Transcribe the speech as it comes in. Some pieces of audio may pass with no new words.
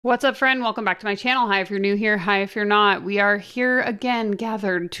What's up, friend? Welcome back to my channel. Hi if you're new here, hi if you're not. We are here again,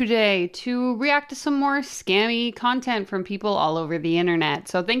 gathered today to react to some more scammy content from people all over the internet.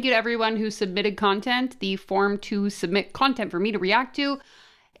 So thank you to everyone who submitted content. The form to submit content for me to react to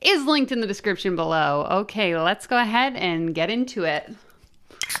is linked in the description below. Okay, let's go ahead and get into it.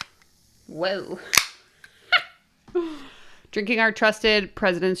 Whoa. Drinking our trusted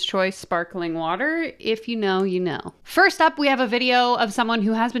President's Choice sparkling water. If you know, you know. First up, we have a video of someone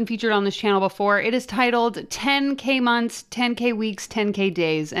who has been featured on this channel before. It is titled 10K months, 10K weeks, 10K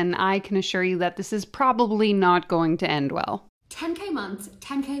days. And I can assure you that this is probably not going to end well. 10K months,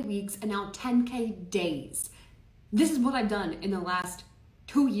 10K weeks, and now 10K days. This is what I've done in the last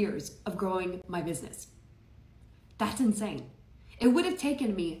 2 years of growing my business. That's insane. It would have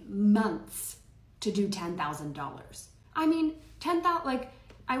taken me months to do $10,000. I mean, 10,000, like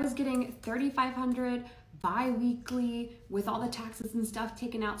I was getting 3,500 bi-weekly with all the taxes and stuff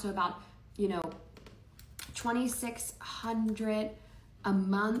taken out. So about, 2,600 a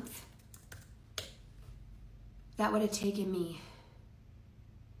month. That would have taken me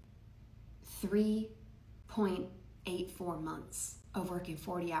 3.84 months of working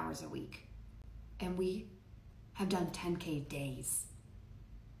 40 hours a week. And we have done 10K days.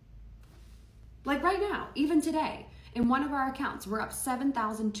 Like right now, even today. In one of our accounts, we're up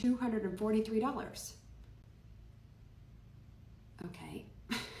 $7,243. Okay.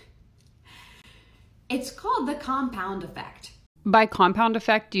 It's called the compound effect. By compound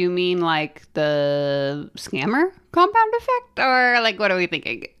effect, do you mean like the scammer compound effect? Or like, what are we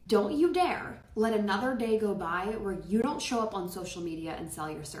thinking? Don't you dare let another day go by where you don't show up on social media and sell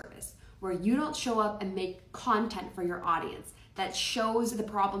your service, where you don't show up and make content for your audience that shows the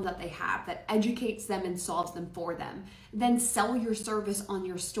problem that they have, that educates them and solves them for them. Then sell your service on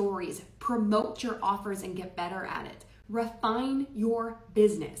your stories, promote your offers and get better at it. Refine your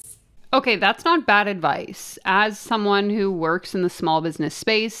business. Okay, that's not bad advice. As someone who works in the small business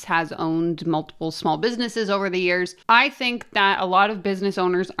space, has owned multiple small businesses over the years, I think that a lot of business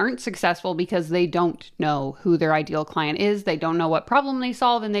owners aren't successful because they don't know who their ideal client is, they don't know what problem they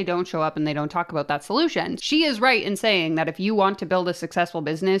solve, and they don't show up and they don't talk about that solution. She is right in saying that if you want to build a successful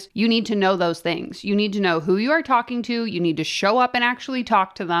business, you need to know those things. You need to know who you are talking to, you need to show up and actually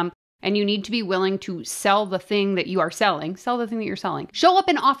talk to them, and you need to be willing to sell the thing that you are selling. Sell the thing that you're selling. Show up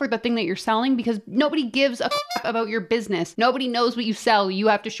and offer the thing that you're selling because nobody gives a crap about your business. Nobody knows what you sell. You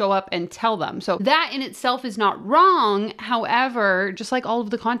have to show up and tell them. So that in itself is not wrong. However, just like all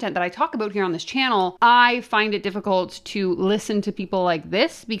of the content that I talk about here on this channel, I find it difficult to listen to people like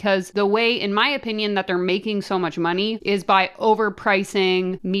this because the way, in my opinion, that they're making so much money is by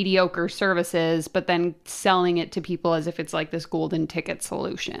overpricing mediocre services, but then selling it to people as if it's like this golden ticket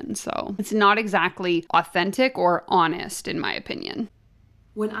solution. So it's not exactly authentic or honest, in my opinion.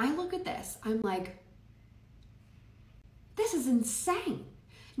 When I look at this, I'm like, this is insane.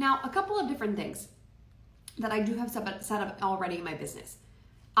 Now, a couple of different things that I do have set up already in my business.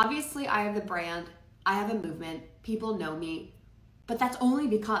 Obviously, I have the brand, I have a movement, people know me, but that's only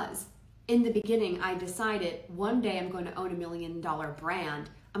because in the beginning, I decided one day I'm going to own $1 million brand.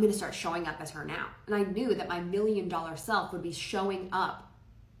 I'm going to start showing up as her now. And I knew that my $1 million self would be showing up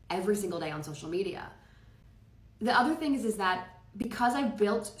every single day on social media. The other thing is that because I've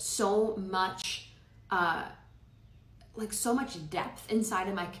built so much, so much depth inside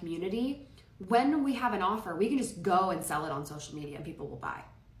of my community, when we have an offer, we can just go and sell it on social media and people will buy.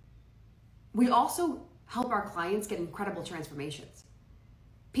 We also help our clients get incredible transformations.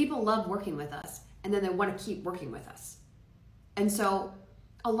 People love working with us and then they want to keep working with us. And so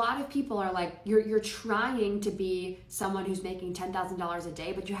a lot of people are like, you're trying to be someone who's making $10,000 a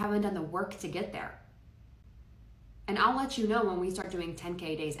day, but you haven't done the work to get there. And I'll let you know when we start doing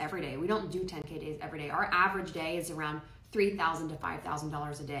 10K days every day. We don't do 10K days every day. Our average day is around $3,000 to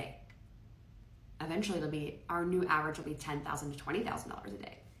 $5,000 a day. Eventually our new average will be $10,000 to $20,000 a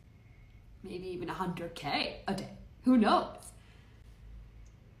day. Maybe even 100K a day. Who knows?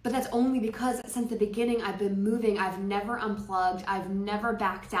 But that's only because since the beginning I've been moving. I've never unplugged. I've never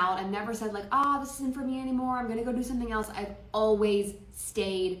backed out. I've never said like, this isn't for me anymore. I'm gonna go do something else. I've always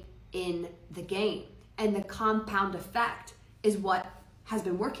stayed in the game. And the compound effect is what has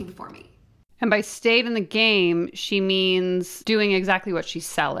been working for me. And by stayed in the game, she means doing exactly what she's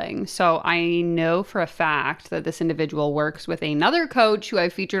selling. So I know for a fact that this individual works with another coach who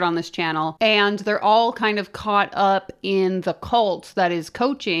I've featured on this channel, and they're all kind of caught up in the cult that is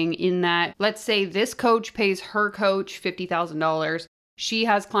coaching, in that, let's say this coach pays her coach $50,000. She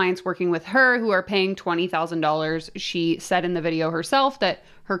has clients working with her who are paying $20,000. She said in the video herself that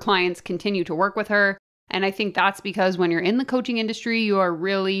her clients continue to work with her. And I think that's because when you're in the coaching industry, you are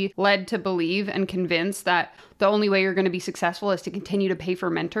really led to believe and convinced that the only way you're going to be successful is to continue to pay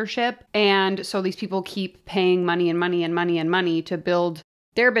for mentorship. And so these people keep paying money and money and money and money to build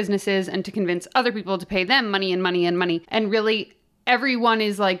their businesses and to convince other people to pay them money and money and money. And really, everyone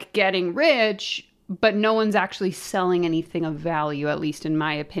is like getting rich, but no one's actually selling anything of value, at least in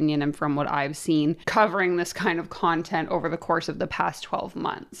my opinion and from what I've seen covering this kind of content over the course of the past 12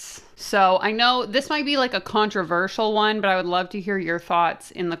 months. So I know this might be like a controversial one, but I would love to hear your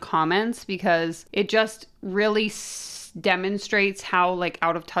thoughts in the comments because it just really demonstrates how like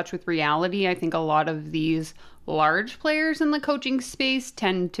out of touch with reality I think a lot of these large players in the coaching space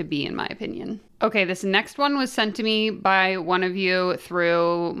tend to be, in my opinion. Okay, this next one was sent to me by one of you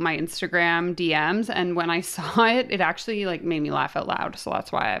through my Instagram DMs, and when I saw it, it actually like made me laugh out loud, so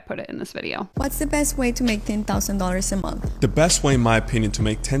that's why I put it in this video. What's the best way to make $10,000 a month? The best way, in my opinion, to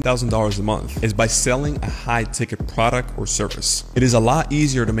make $10,000 a month is by selling a high-ticket product or service. It is a lot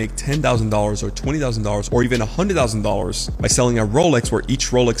easier to make $10,000 or $20,000 or even $100,000 by selling a Rolex where each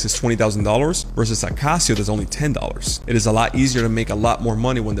Rolex is $20,000 versus a Casio that's only $10. It is a lot easier to make a lot more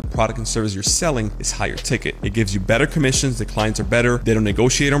money when the product and service you're selling is higher ticket. It gives you better commissions, the clients are better, they don't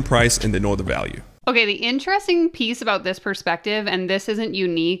negotiate on price, and they know the value. Okay, the interesting piece about this perspective, and this isn't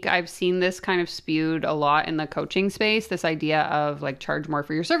unique, I've seen this kind of spewed a lot in the coaching space, this idea of like charge more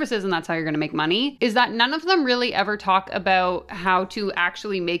for your services and that's how you're going to make money, is that none of them really ever talk about how to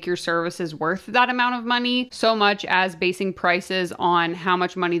actually make your services worth that amount of money so much as basing prices on how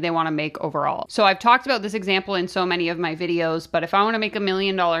much money they want to make overall. So I've talked about this example in so many of my videos, but if I want to make $1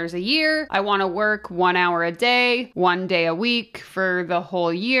 million a year, I want to work 1 hour a day, 1 day a week for the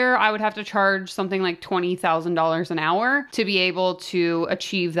whole year, I would have to charge something like $20,000 an hour to be able to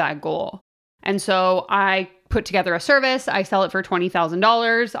achieve that goal. And so I put together a service, I sell it for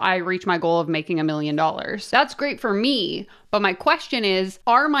 $20,000, I reach my goal of making $1 million. That's great for me. But my question is,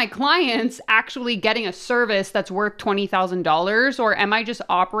 are my clients actually getting a service that's worth $20,000? Or am I just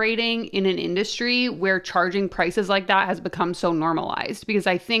operating in an industry where charging prices like that has become so normalized? Because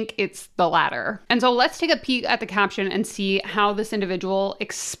I think it's the latter. And so let's take a peek at the caption and see how this individual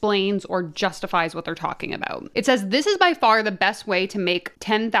explains or justifies what they're talking about. It says, this is by far the best way to make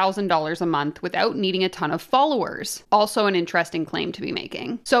 $10,000 a month without needing a ton of followers. Also an interesting claim to be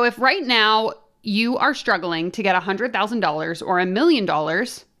making. So if right now, you are struggling to get $100,000 or $1 million,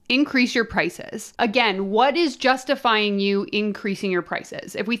 increase your prices. Again, what is justifying you increasing your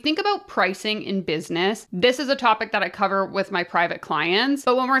prices? If we think about pricing in business, this is a topic that I cover with my private clients.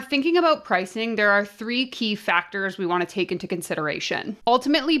 But when we're thinking about pricing, there are 3 key factors we want to take into consideration.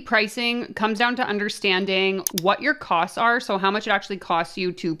 Ultimately, pricing comes down to understanding what your costs are. So how much it actually costs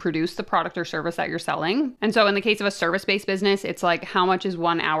you to produce the product or service that you're selling. And so in the case of a service-based business, it's like how much is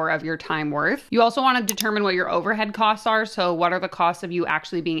 1 hour of your time worth? You also want to determine what your overhead costs are. So what are the costs of you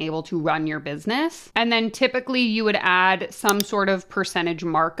actually being able to run your business? And then typically you would add some sort of percentage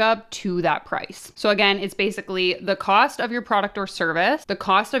markup to that price. So again, it's basically the cost of your product or service, the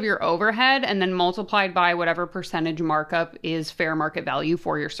cost of your overhead, and then multiplied by whatever percentage markup is fair market value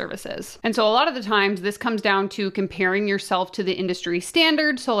for your services. And so a lot of the times this comes down to comparing yourself to the industry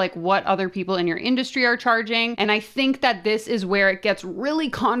standard. So like what other people in your industry are charging. And I think that this is where it gets really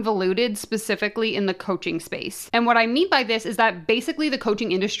convoluted, specifically in the coaching space. And what I mean by this is that basically the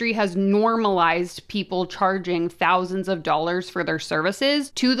coaching industry has normalized people charging thousands of dollars for their services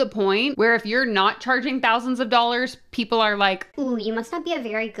to the point where if you're not charging thousands of dollars, people are like, ooh, you must not be a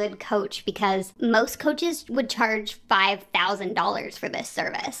very good coach because most coaches would charge $5,000 for this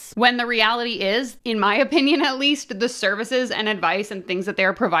service. When the reality is, in my opinion at least, the services and advice and things that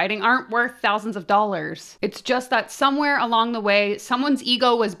they're providing aren't worth thousands of dollars. It's just that somewhere along the way, someone's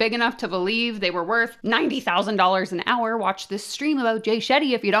ego was big enough to believe they were worth $90,000 an hour. Watch this stream about Jay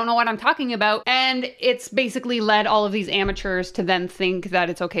Shetty if you don't know what I'm talking about. And it's basically led all of these amateurs to then think that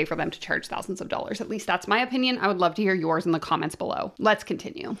it's okay for them to charge thousands of dollars. At least that's my opinion. I would love to hear yours in the comments below. Let's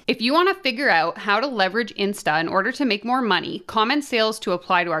continue. If you want to figure out how to leverage Insta in order to make more money, comment sales to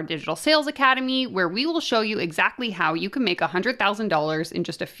apply to our Digital Sales Academy, where we will show you exactly how you can make $100,000 in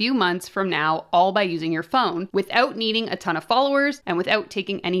just a few months from now, all by using your phone, without needing a ton of followers and without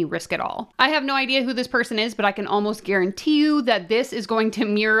taking any risk at all. I have no idea who this person is, but I can almost guarantee you that this is going to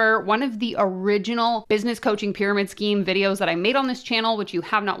mirror one of the original business coaching pyramid scheme videos that I made on this channel, which you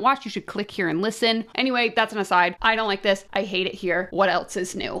have not watched. You should click here and listen. Anyway, that's an aside. I don't like this. I hate it here. What else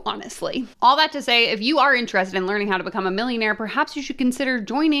is new, honestly? All that to say, if you are interested in learning how to become a millionaire, perhaps you should consider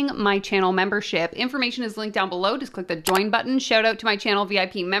joining my channel membership. Information is linked down below. Just click the join button. Shout out to my channel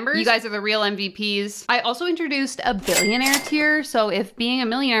VIP members. You guys are the real MVPs. I also introduced a billionaire tier, so if being a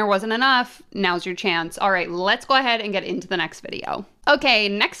millionaire wasn't enough, now's your chance. All right, let's go ahead and get into the next video. Okay,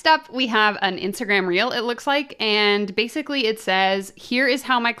 next up we have an Instagram reel, it looks like, and basically it says, here is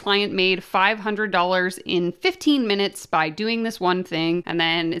how my client made $500 in 15 minutes by doing this one thing, and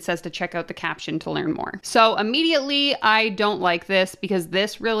then it says to check out the caption to learn more. So immediately I don't like this because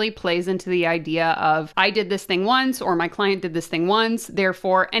this really plays into the idea of I did this thing once or my client did this thing once,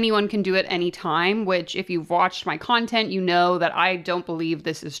 therefore anyone can do it anytime, which if you've watched my content, you know that I don't believe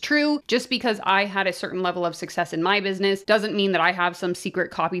this is true. Just because I had a certain level of success in my business doesn't mean that I have some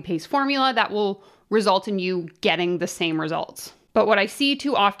secret copy paste formula that will result in you getting the same results. But what I see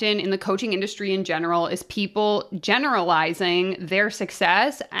too often in the coaching industry in general is people generalizing their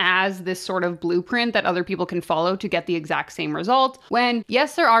success as this sort of blueprint that other people can follow to get the exact same result. When,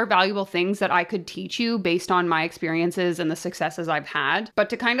 yes, there are valuable things that I could teach you based on my experiences and the successes I've had, but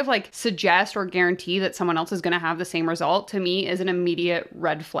to kind of like suggest or guarantee that someone else is going to have the same result to me is an immediate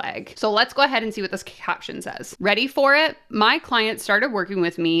red flag. So let's go ahead and see what this caption says. Ready for it? My client started working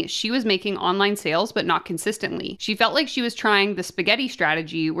with me. She was making online sales, but not consistently. She felt like she was trying the spaghetti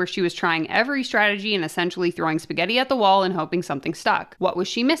strategy, where she was trying every strategy and essentially throwing spaghetti at the wall and hoping something stuck. What was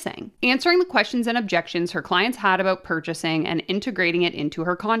she missing? Answering the questions and objections her clients had about purchasing and integrating it into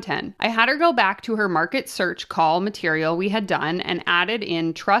her content. I had her go back to her market search call material we had done and added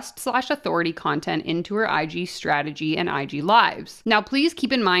in trust/authority content into her IG strategy and IG lives. Now, please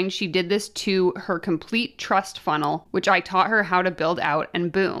keep in mind she did this to her complete trust funnel, which I taught her how to build out,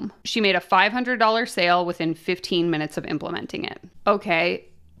 and boom, she made a $500 sale within 15 minutes of implementing it. Okay,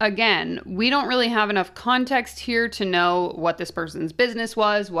 again, we don't really have enough context here to know what this person's business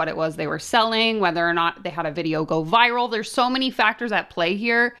was, what it was they were selling, whether or not they had a video go viral. There's so many factors at play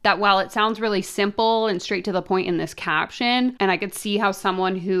here that while it sounds really simple and straight to the point in this caption, and I could see how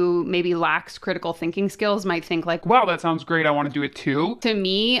someone who maybe lacks critical thinking skills might think like, wow, that sounds great, I want to do it too. To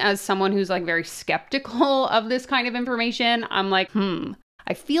me, as someone who's like very skeptical of this kind of information, I'm like,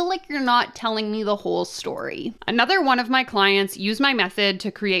 I feel like you're not telling me the whole story. Another one of my clients used my method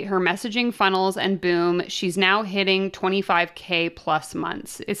to create her messaging funnels, and boom, she's now hitting 25K plus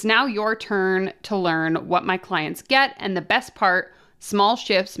months. It's now your turn to learn what my clients get, and the best part, small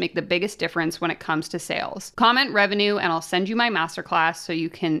shifts make the biggest difference when it comes to sales. Comment revenue and I'll send you my masterclass so you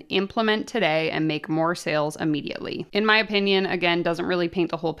can implement today and make more sales immediately. In my opinion, again, doesn't really paint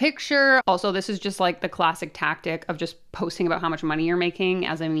the whole picture. Also, this is just like the classic tactic of just posting about how much money you're making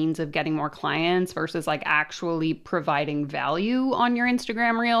as a means of getting more clients versus like actually providing value on your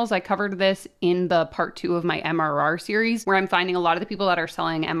Instagram reels. I covered this in the part 2 of my MRR series, where I'm finding a lot of the people that are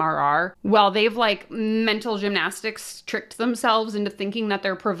selling MRR, well, they've like mental gymnastics tricked themselves into thinking that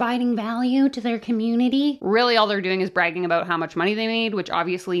they're providing value to their community. Really, all they're doing is bragging about how much money they made, which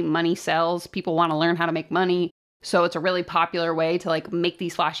obviously money sells. People want to learn how to make money. So it's a really popular way to like make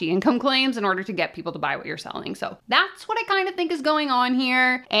these flashy income claims in order to get people to buy what you're selling. So that's what I kind of think is going on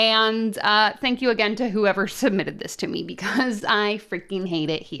here. And thank you again to whoever submitted this to me because I freaking hate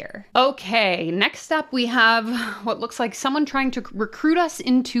it here. Okay, next up we have what looks like someone trying to recruit us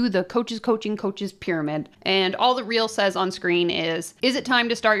into the coaches coaching coaches pyramid. And all the reel says on screen is it time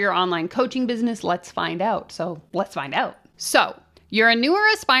to start your online coaching business? Let's find out. So let's find out. So you're a new or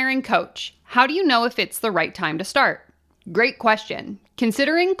aspiring coach. How do you know if it's the right time to start? Great question.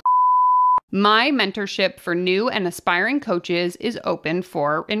 Considering my mentorship for new and aspiring coaches is open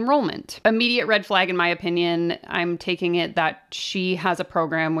for enrollment. Immediate red flag in my opinion. I'm taking it that she has a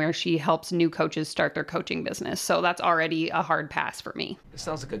program where she helps new coaches start their coaching business. So that's already a hard pass for me. It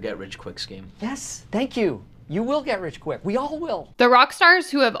sounds like a get-rich-quick scheme. Yes, thank you. You will get rich quick. We all will. The rock stars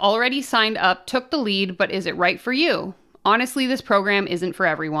who have already signed up took the lead, but is it right for you? Honestly, this program isn't for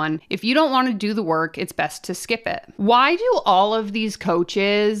everyone. If you don't want to do the work, it's best to skip it. Why do all of these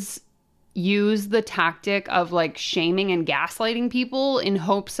coaches use the tactic of like shaming and gaslighting people in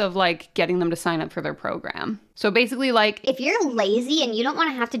hopes of like getting them to sign up for their program? So basically like, if you're lazy and you don't want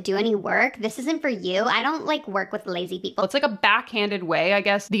to have to do any work, this isn't for you. I don't like work with lazy people. It's like a backhanded way, I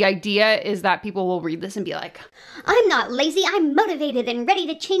guess. The idea is that people will read this and be like, I'm not lazy, I'm motivated and ready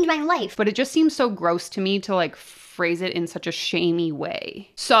to change my life. But it just seems so gross to me to like phrase it in such a shamey way.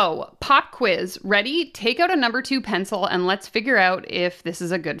 So, pop quiz. Ready? Take out a number 2 pencil and let's figure out if this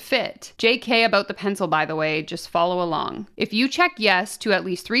is a good fit. JK about the pencil, by the way, just follow along. If you check yes to at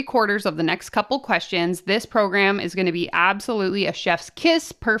least 3/4 of the next couple questions, this program is going to be absolutely a chef's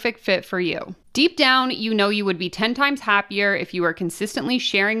kiss, perfect fit for you. Deep down, you know you would be 10 times happier if you were consistently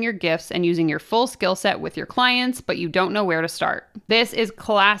sharing your gifts and using your full skill set with your clients, but you don't know where to start. This is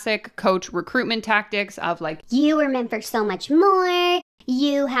classic coach recruitment tactics of like, you were meant for so much more.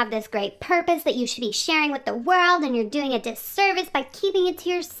 You have this great purpose that you should be sharing with the world, and you're doing a disservice by keeping it to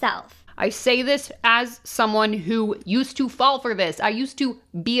yourself. I say this as someone who used to fall for this. I used to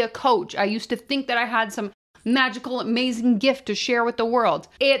be a coach. I used to think that I had some magical, amazing gift to share with the world.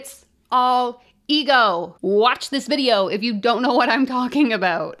 It's all ego. Watch this video if you don't know what I'm talking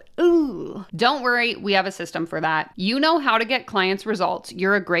about. Ooh. Don't worry, we have a system for that. You know how to get clients results.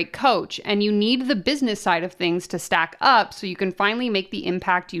 You're a great coach, and you need the business side of things to stack up so you can finally make the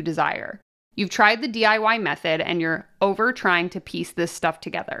impact you desire. You've tried the DIY method and you're over trying to piece this stuff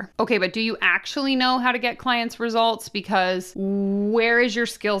together. Okay, but do you actually know how to get clients results? Because where is your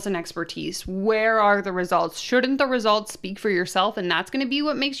skills and expertise? Where are the results? Shouldn't the results speak for yourself? And that's going to be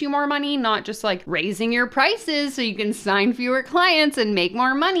what makes you more money, not just like raising your prices so you can sign fewer clients and make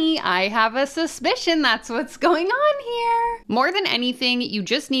more money. I have a suspicion that's what's going on here. More than anything, you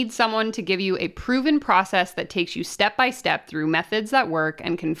just need someone to give you a proven process that takes you step by step through methods that work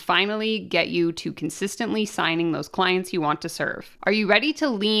and can finally get you to consistently signing those clients you want to serve. Are you ready to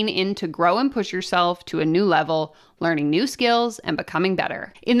lean in to grow and push yourself to a new level, learning new skills and becoming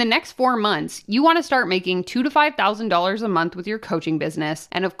better? In the next 4 months, you want to start making $2,000 to $5,000 a month with your coaching business,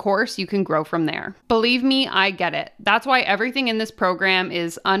 and of course, you can grow from there. Believe me, I get it. That's why everything in this program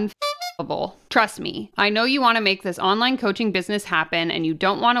is unfillable. Trust me, I know you want to make this online coaching business happen, and you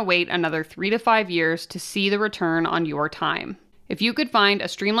don't want to wait another 3 to 5 years to see the return on your time. If you could find a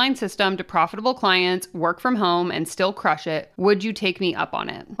streamlined system to profitable clients, work from home, and still crush it, would you take me up on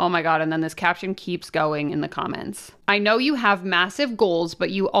it? Oh my God, and then this caption keeps going in the comments. I know you have massive goals,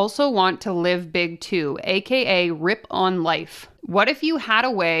 but you also want to live big too, aka rip on life. What if you had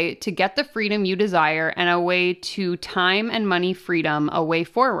a way to get the freedom you desire and a way to time and money freedom a way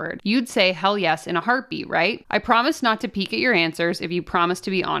forward? You'd say hell yes in a heartbeat, right? I promise not to peek at your answers if you promise to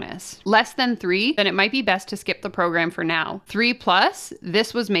be honest. Less than 3? Then it might be best to skip the program for now. 3+?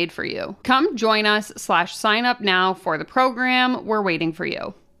 This was made for you. Come join us / sign up now for the program. We're waiting for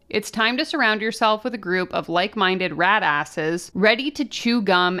you. It's time to surround yourself with a group of like-minded rad asses ready to chew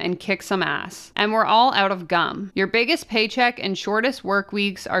gum and kick some ass. And we're all out of gum. Your biggest paycheck and shortest work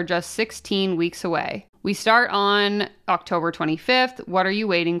weeks are just 16 weeks away. We start on October 25th. What are you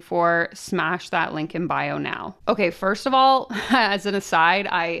waiting for? Smash that link in bio now. Okay, first of all, as an aside,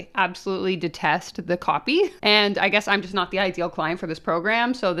 I absolutely detest the copy. And I guess I'm just not the ideal client for this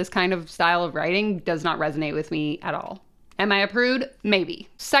program. So this kind of style of writing does not resonate with me at all. Am I a prude? Maybe.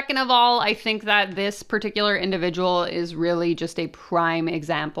 Second of all, I think that this particular individual is really just a prime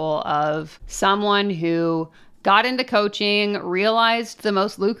example of someone who got into coaching, realized the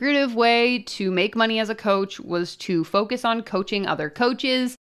most lucrative way to make money as a coach was to focus on coaching other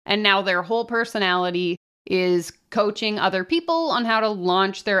coaches, and now their whole personality is coaching other people on how to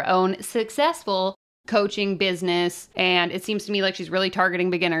launch their own successful coaching business. And it seems to me like she's really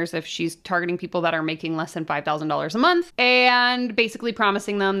targeting beginners if she's targeting people that are making less than $5,000 a month and basically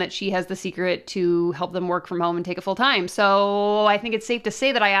promising them that she has the secret to help them work from home and take it full time. So I think it's safe to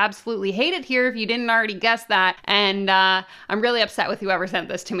say that I absolutely hate it here if you didn't already guess that. And I'm really upset with whoever sent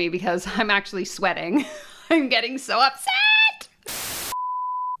this to me because I'm actually sweating. I'm getting so upset.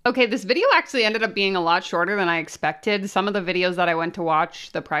 Okay, this video actually ended up being a lot shorter than I expected. Some of the videos that I went to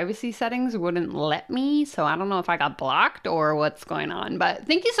watch, the privacy settings wouldn't let me, so I don't know if I got blocked or what's going on. But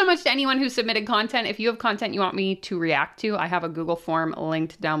thank you so much to anyone who submitted content. If you have content you want me to react to, I have a Google form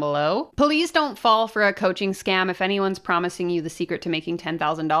linked down below. Please don't fall for a coaching scam. If anyone's promising you the secret to making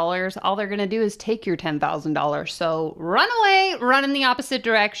 $10,000, all they're gonna do is take your $10,000. So run away, run in the opposite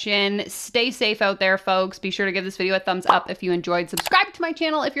direction. Stay safe out there, folks. Be sure to give this video a thumbs up if you enjoyed. Subscribe to my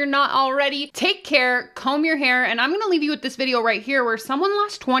channel if you're not already. Take care, comb your hair, and I'm gonna leave you with this video right here where someone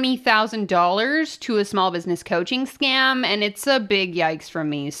lost $20,000 to a small business coaching scam, and it's a big yikes from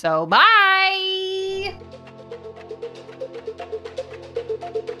me. So bye!